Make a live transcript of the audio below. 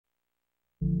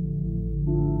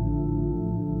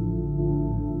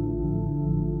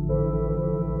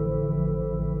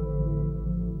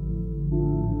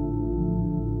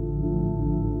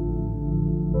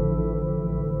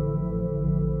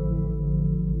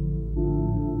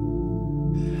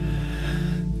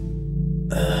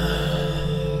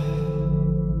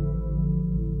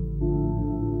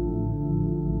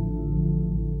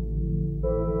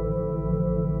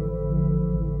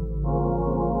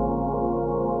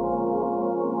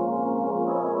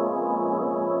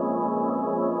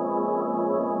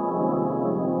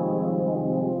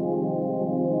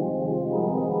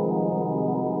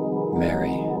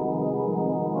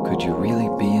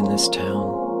this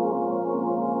town.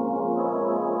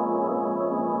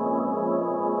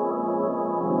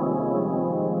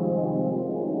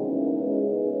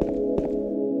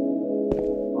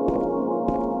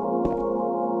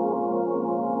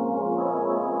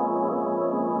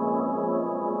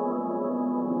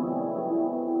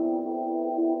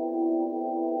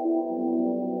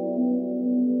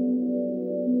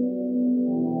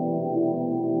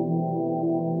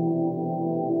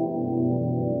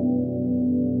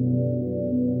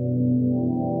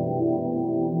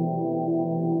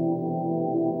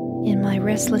 In my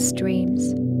restless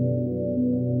dreams,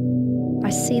 I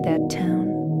see that town,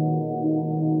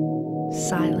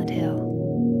 Silent Hill.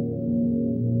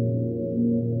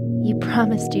 You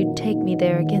promised you'd take me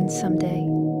there again someday,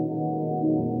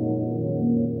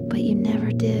 but you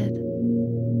never did.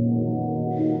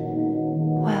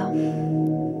 Well,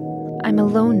 I'm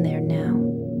alone there now,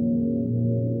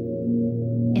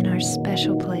 in our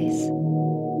special place,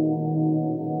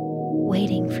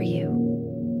 waiting for you.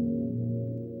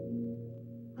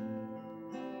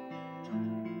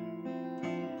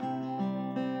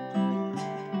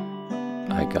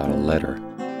 I got a letter.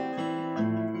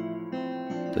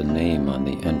 The name on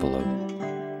the envelope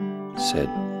said,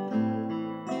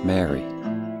 Mary.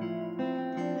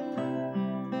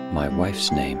 My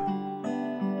wife's name.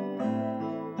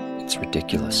 It's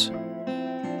ridiculous.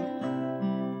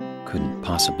 Couldn't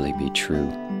possibly be true.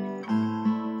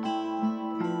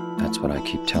 That's what I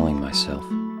keep telling myself.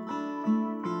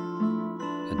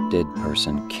 A dead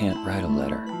person can't write a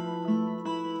letter.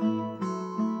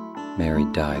 Mary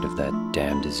died of that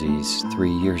damn disease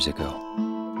 3 years ago.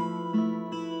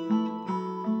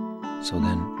 So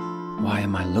then, why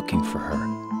am I looking for her?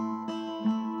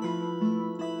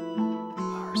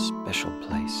 Our special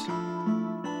place.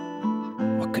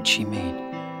 What could she mean?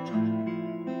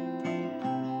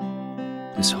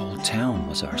 This whole town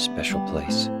was our special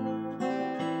place.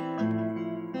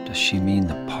 Does she mean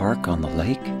the park on the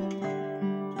lake?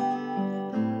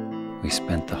 We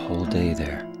spent the whole day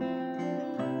there.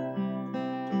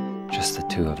 Just the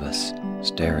two of us,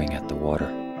 staring at the water.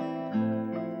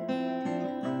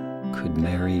 Could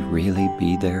Mary really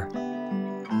be there?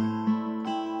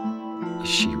 Is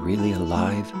she really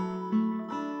alive?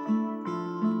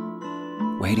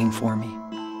 Waiting for me?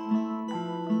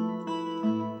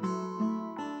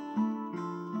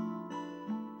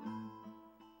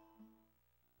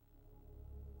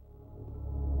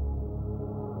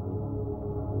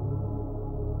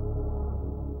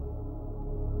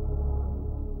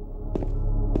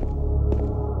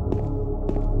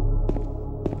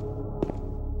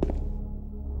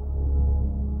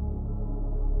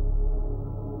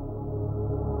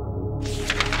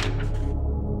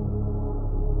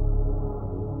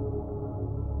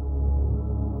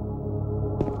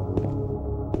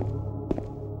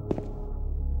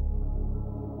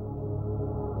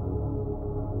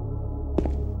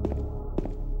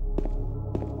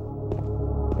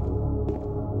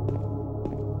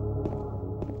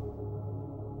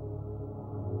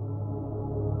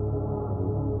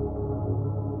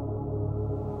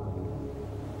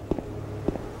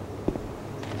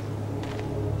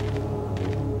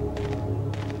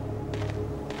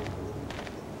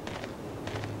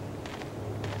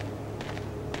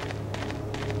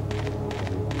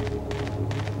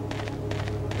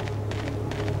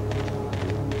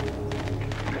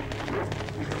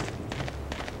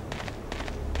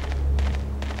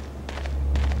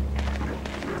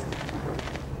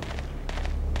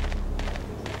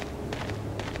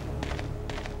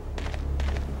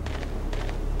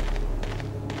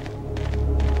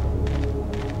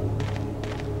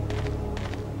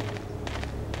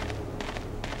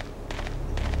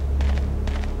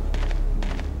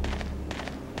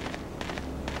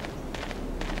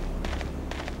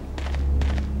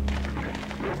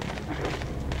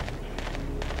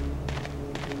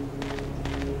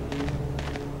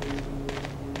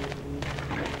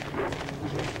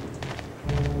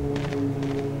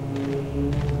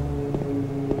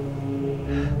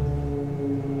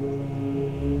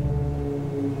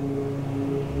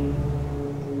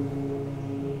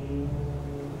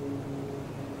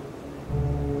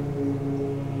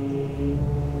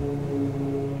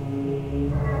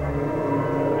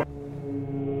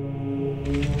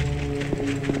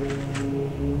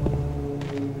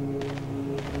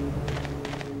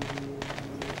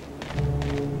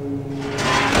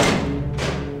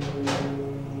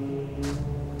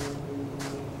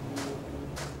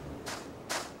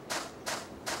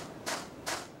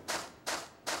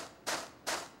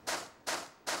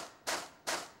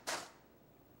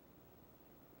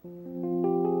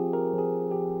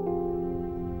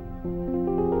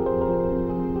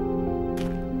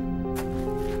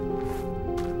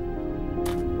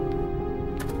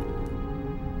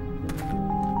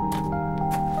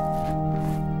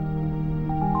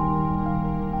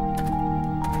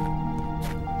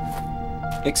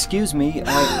 Excuse me,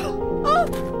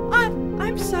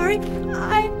 I'm sorry.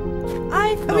 I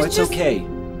No, was it's just... okay.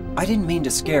 I didn't mean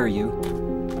to scare you.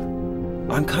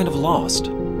 I'm kind of lost.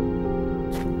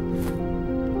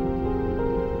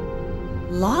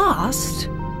 Lost?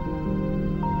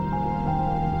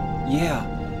 Yeah.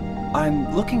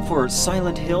 I'm looking for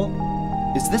Silent Hill.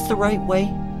 Is this the right way?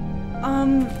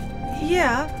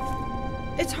 Yeah.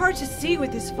 It's hard to see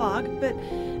with this fog, but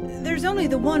there's only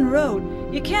the one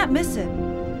road. You can't miss it.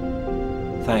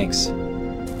 Thanks.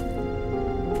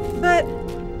 But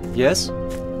Yes?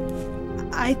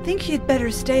 I think you'd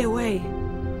better stay away.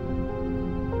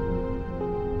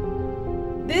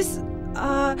 This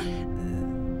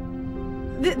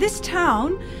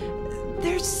town,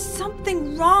 there's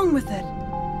something wrong with it.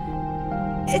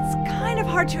 It's kind of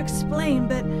hard to explain,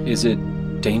 but Is it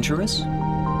dangerous?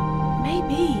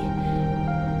 maybe.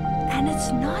 And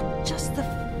it's not just the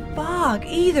fog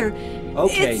either.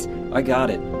 Okay, It's... I got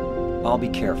it. I'll be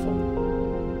careful.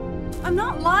 I'm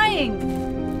not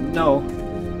lying. No,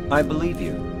 I believe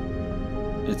you.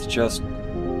 It's just...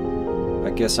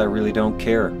 I guess I really don't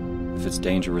care if it's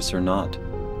dangerous or not.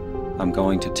 I'm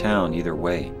going to town either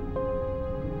way.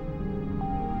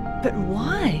 But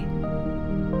why?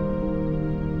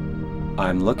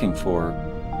 I'm looking for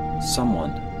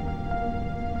someone.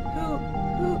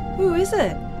 Who is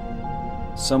it?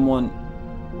 Someone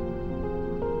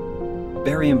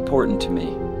very important to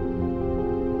me.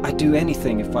 I'd do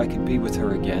anything if I could be with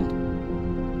her again.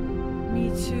 Me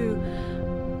too.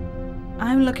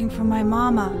 I'm looking for my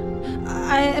mama.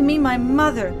 I mean my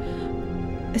mother.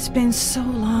 It's been so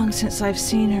long since I've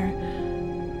seen her.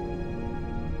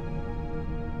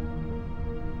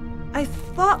 I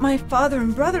thought my father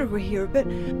and brother were here, but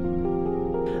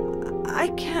I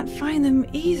can't find them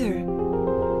either.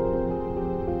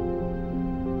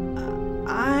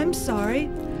 I'm sorry.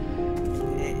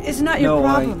 It's not your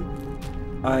problem.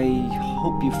 I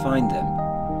hope you find them.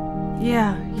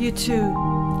 Yeah, you too.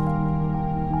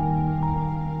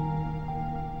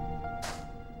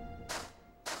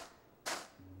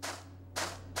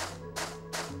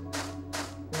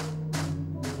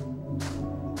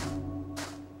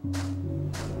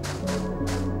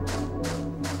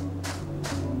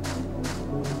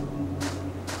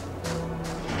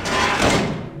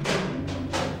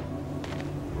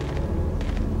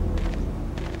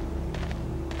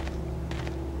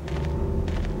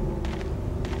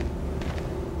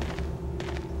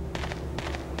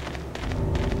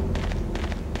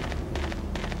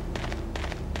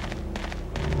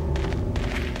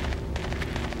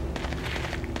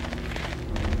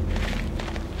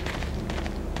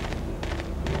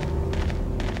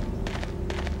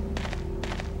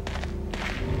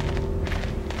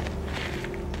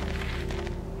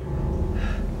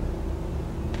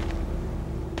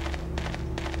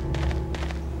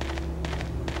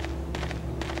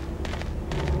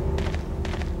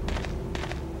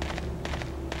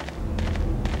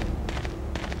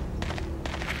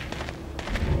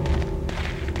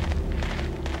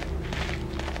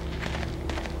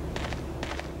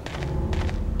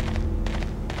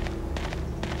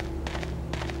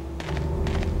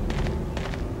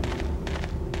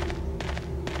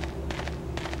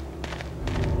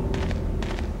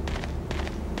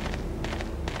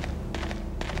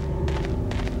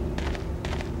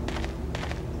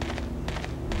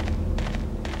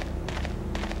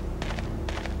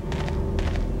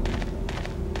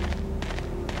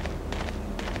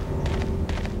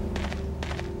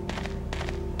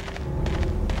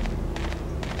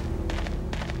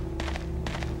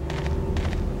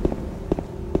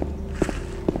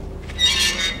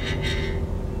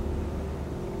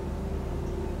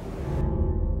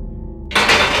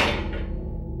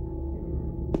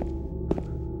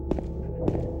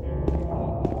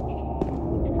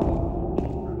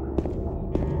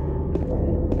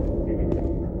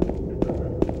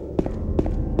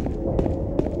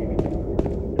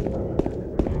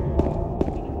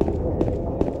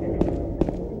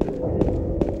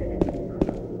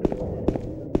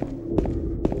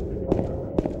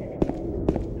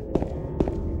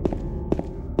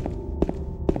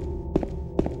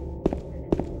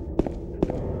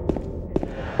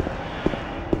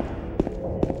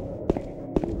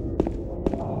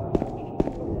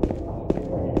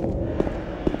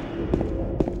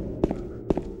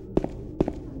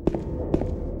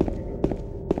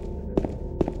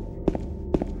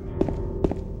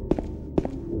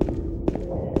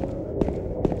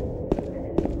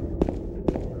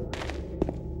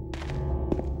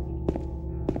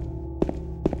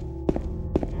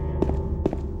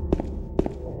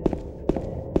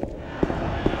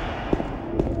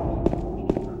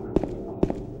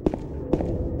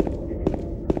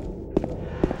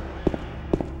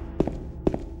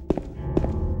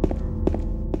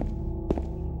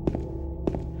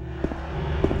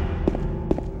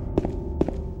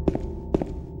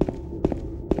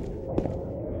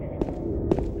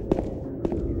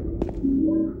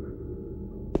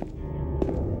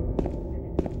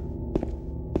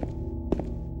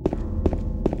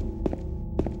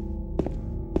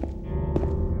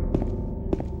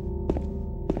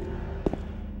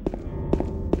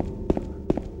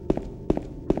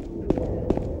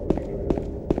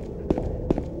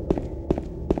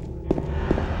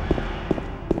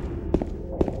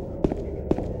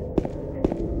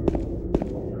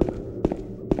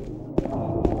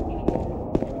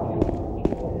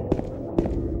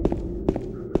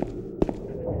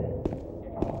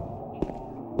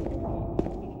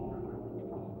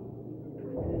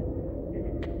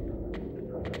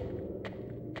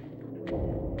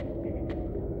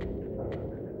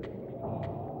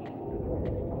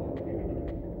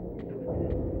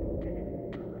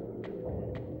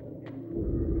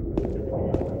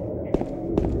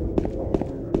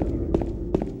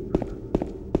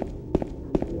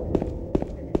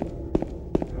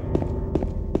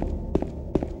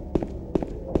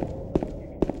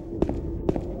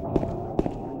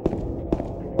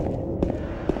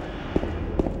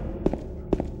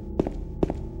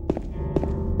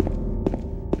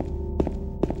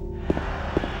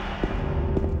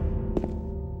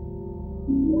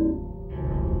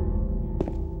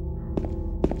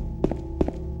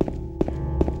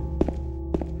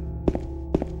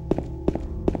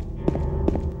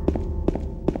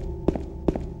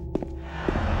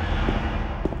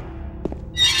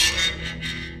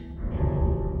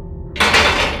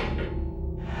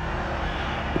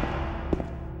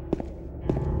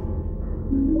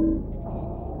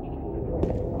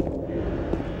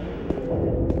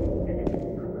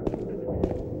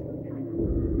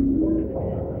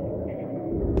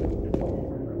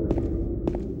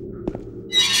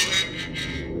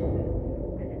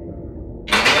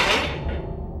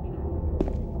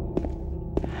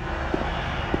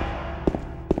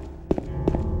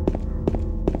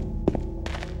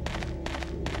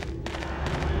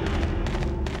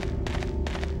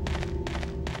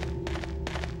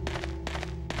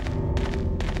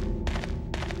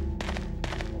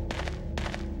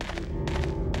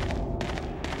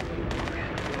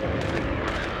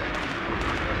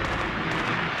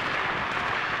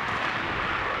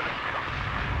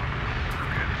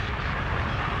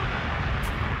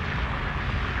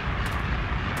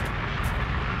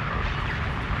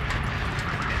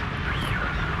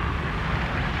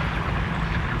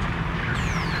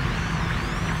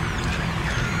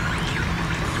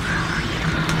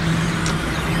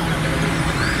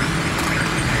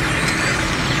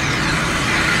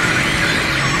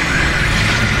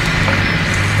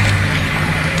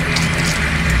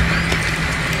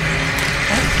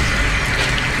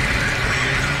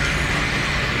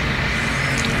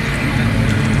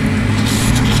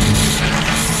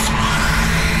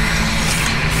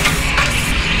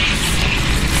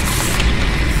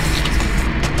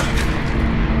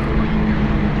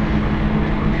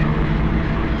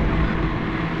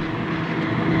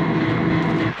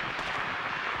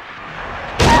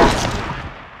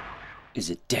 Is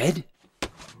it dead?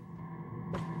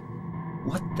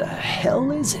 What the hell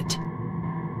is it?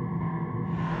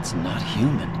 It's not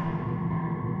human.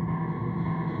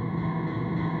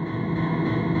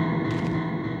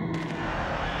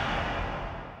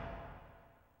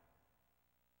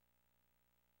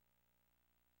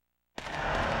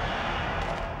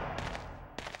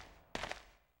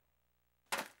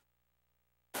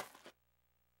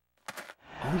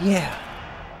 Oh yeah.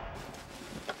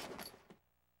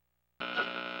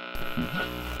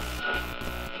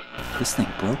 This thing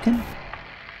broken?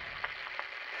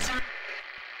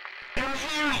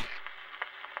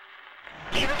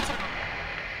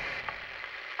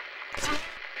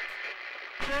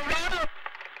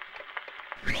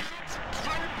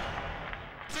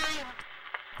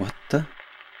 What the?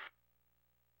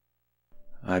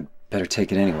 I'd better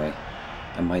take it anyway.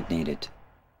 I might need it.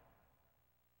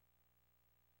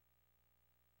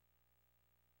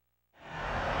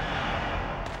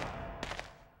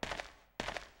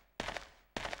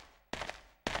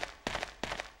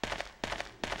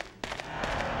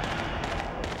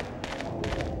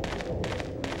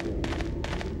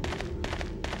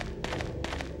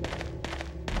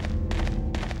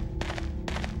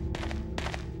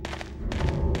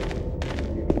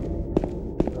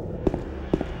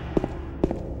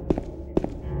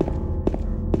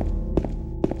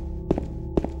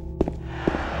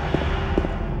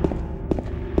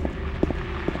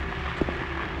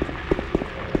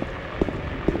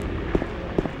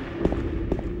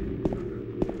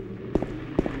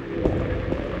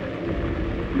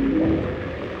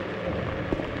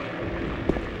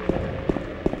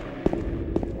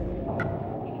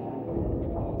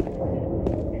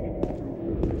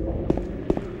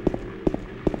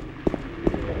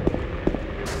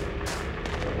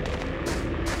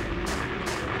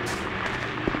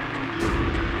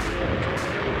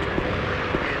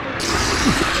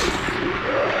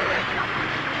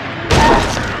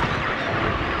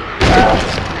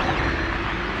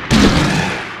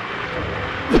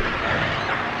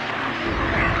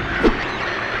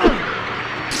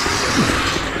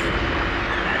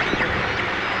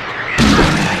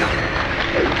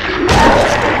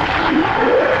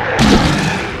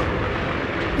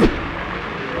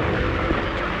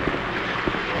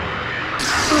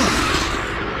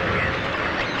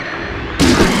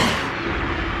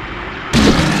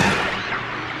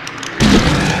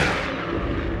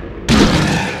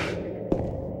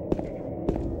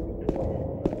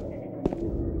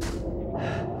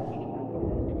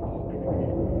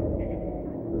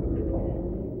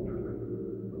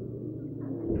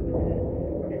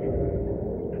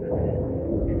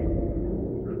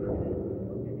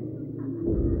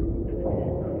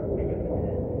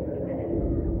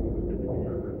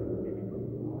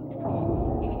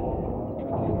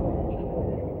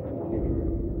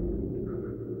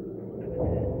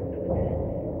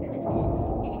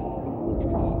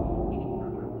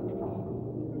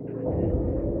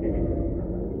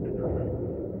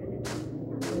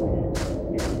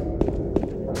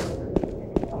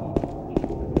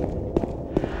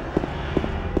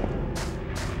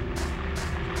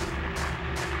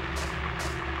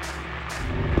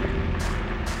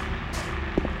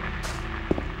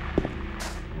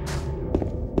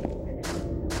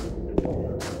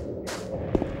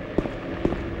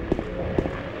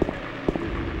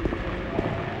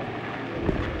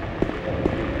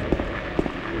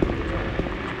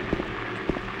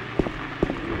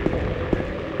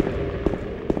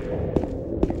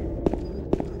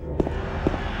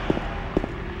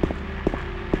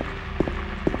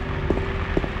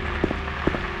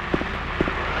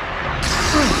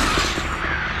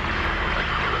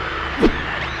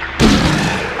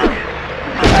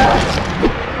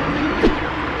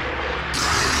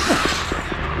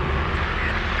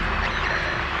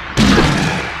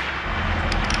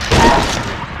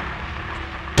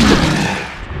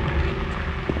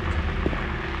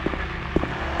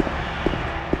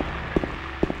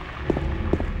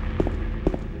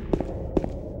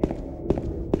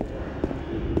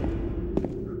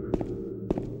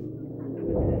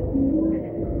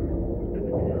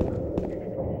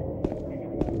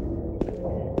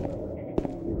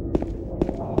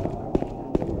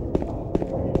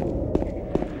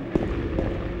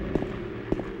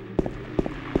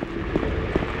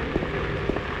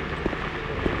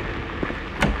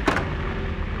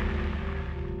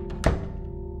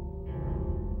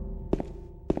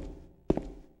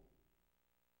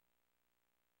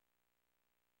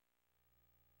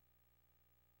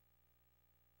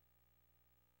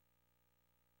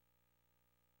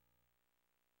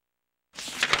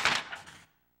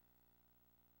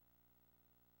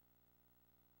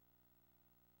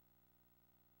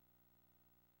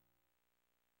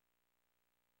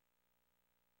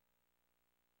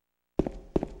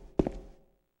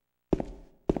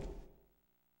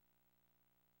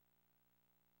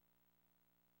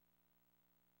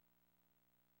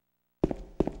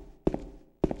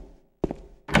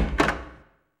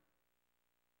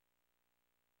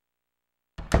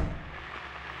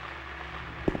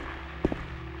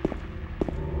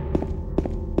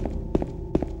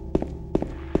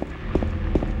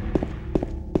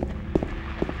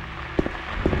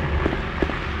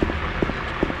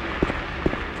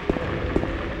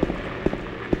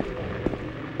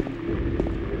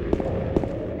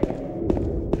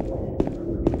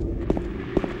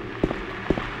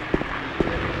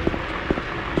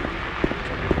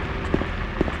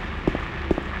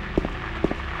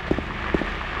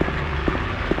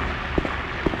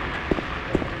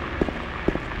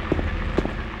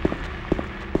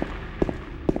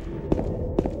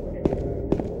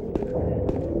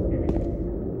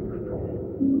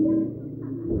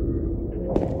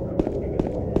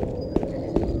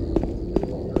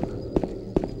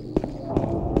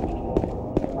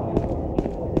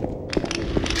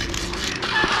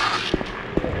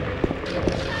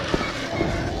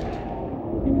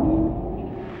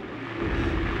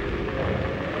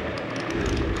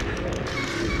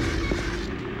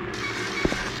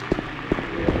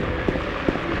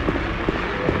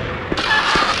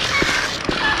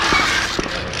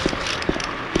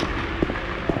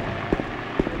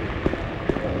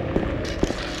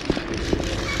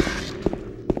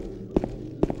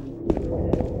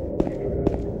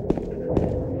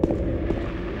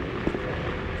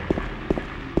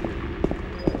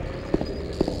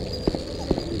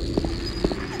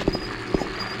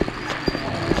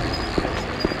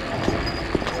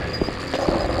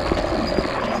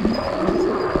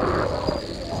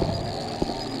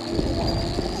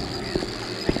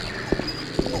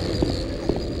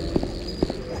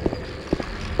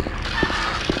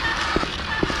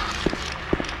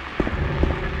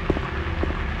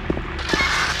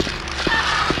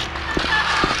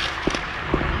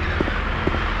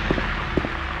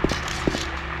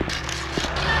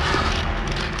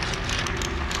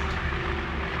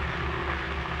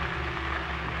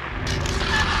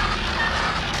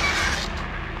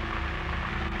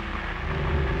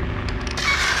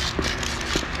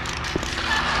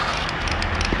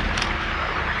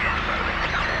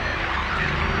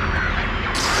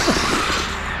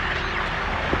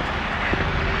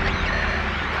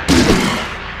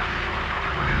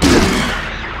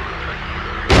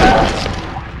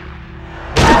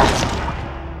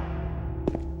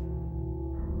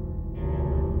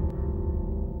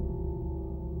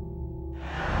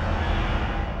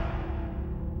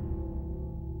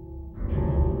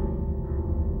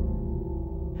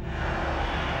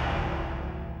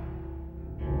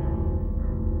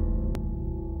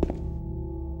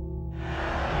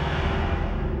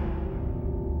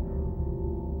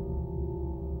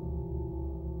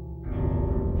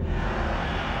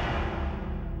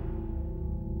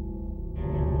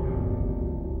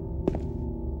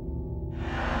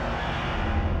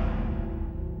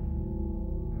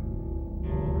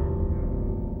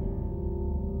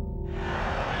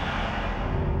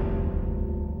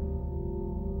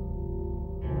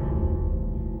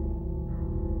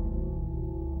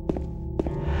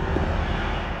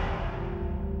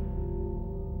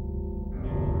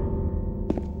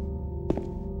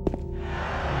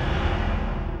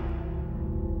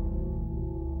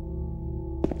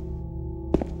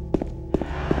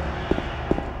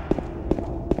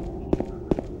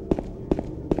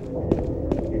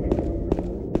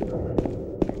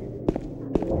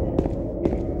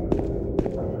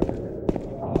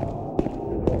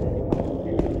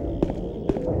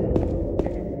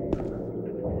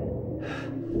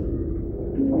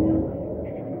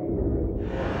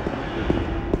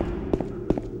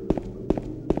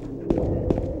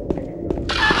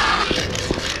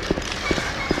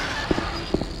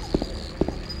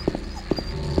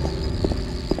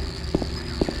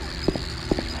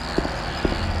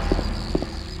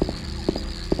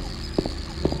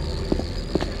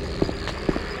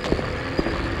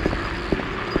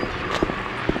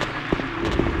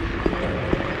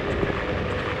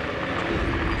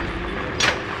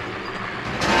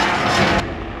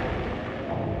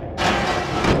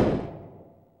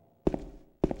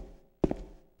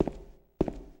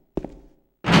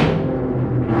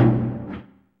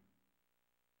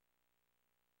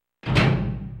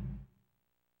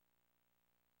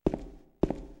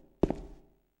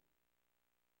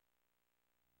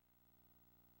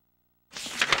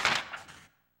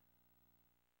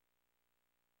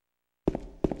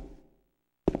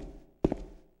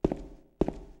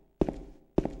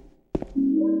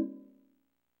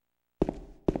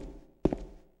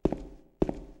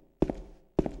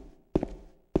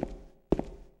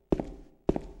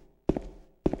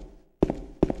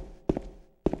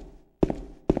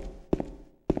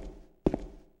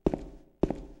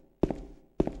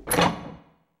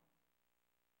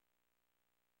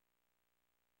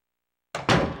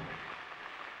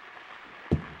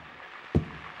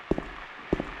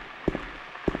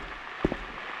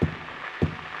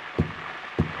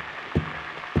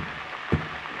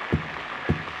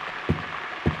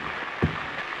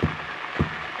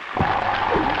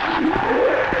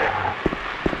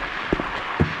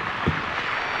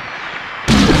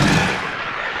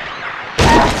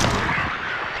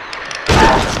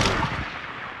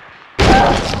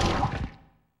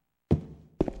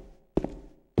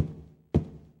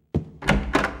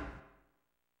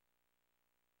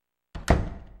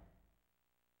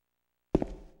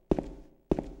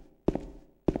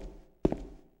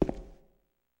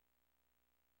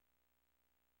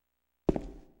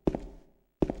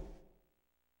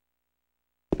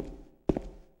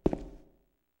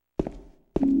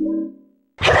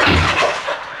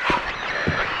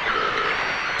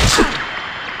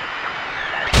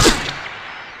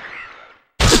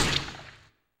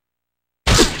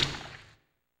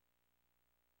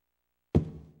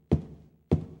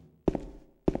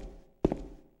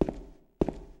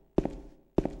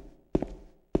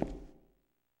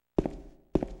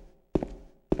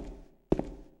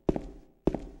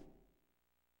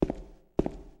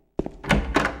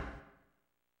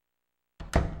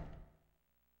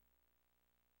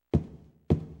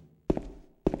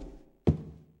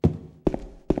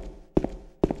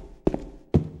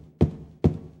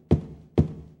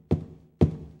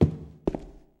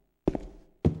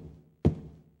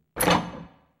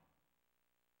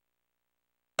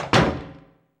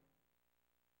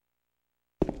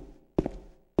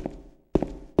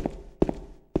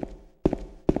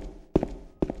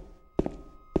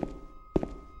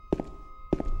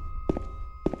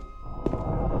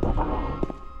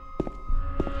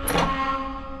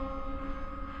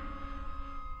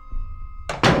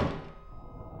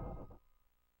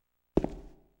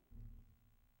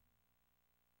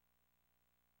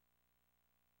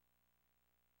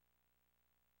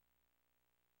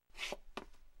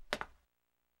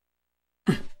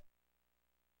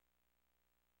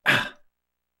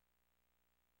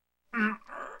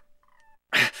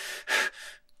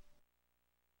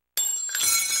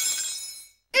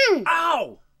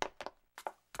 Ow!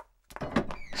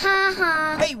 Ha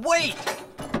ha. Hey, wait!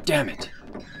 Damn it.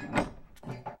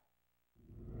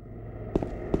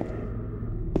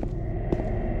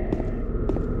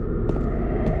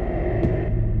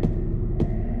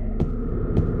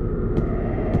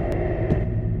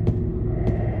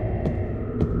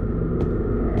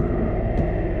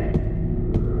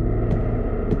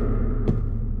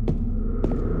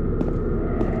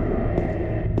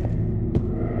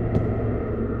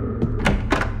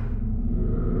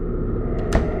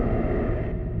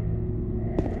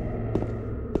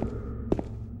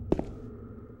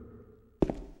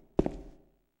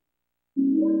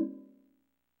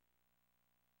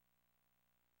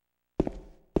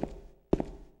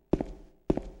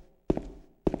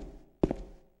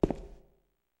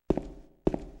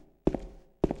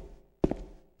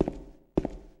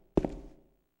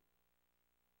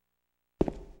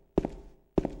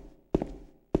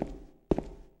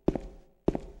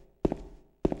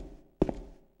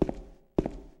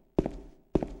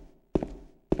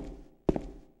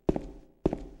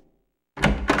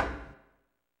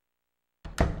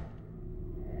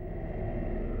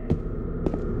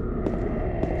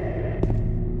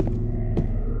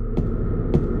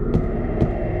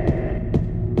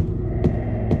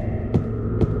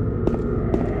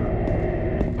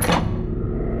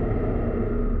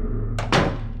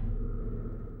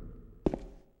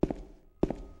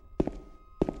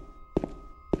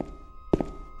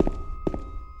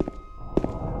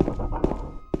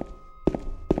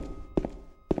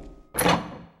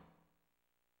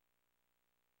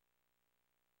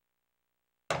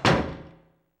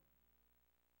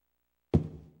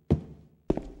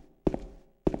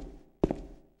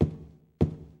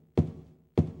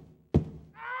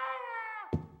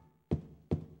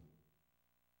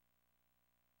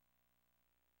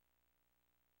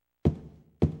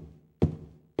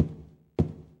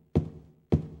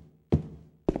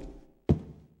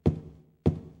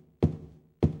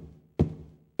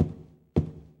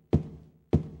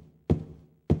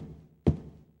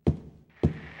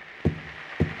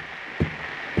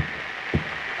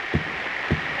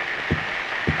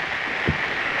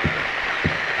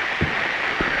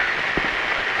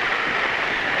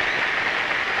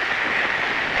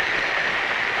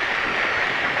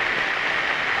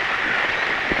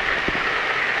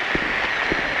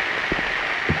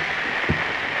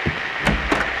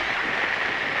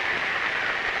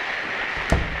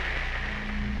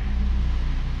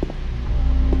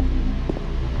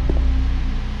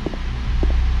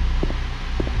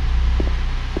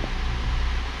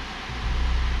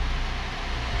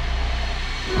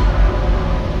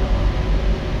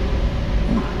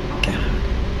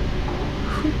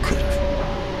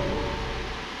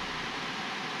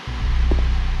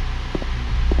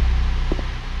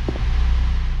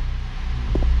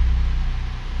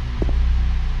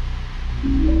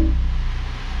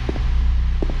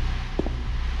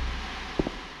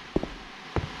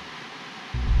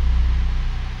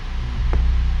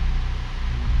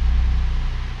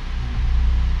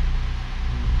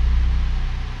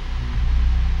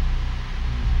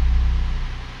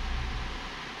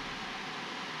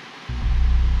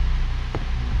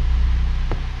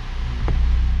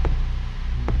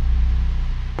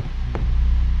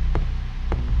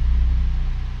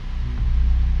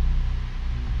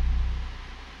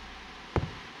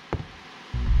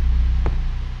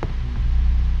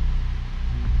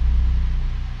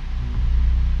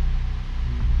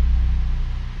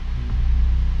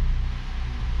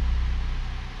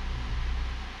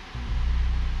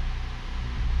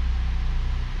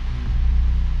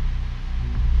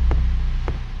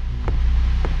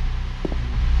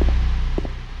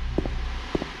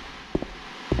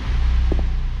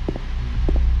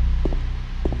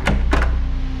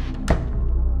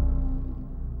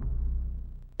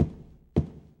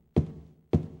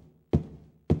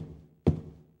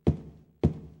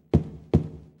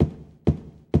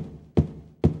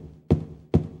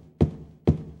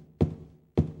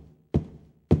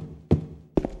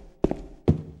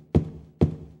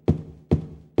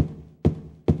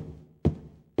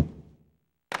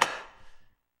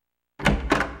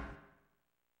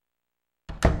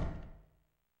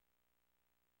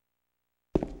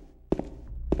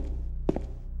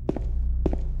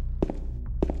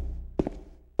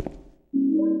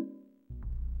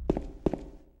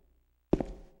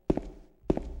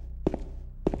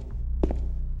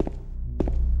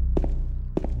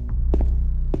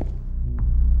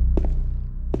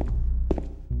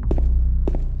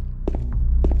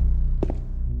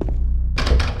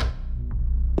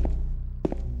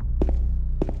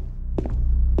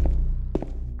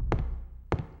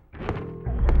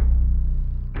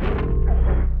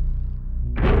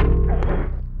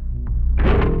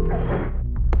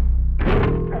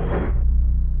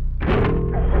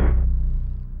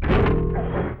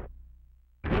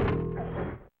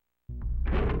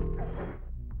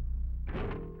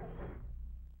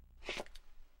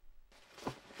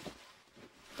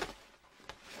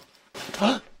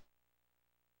 Huh?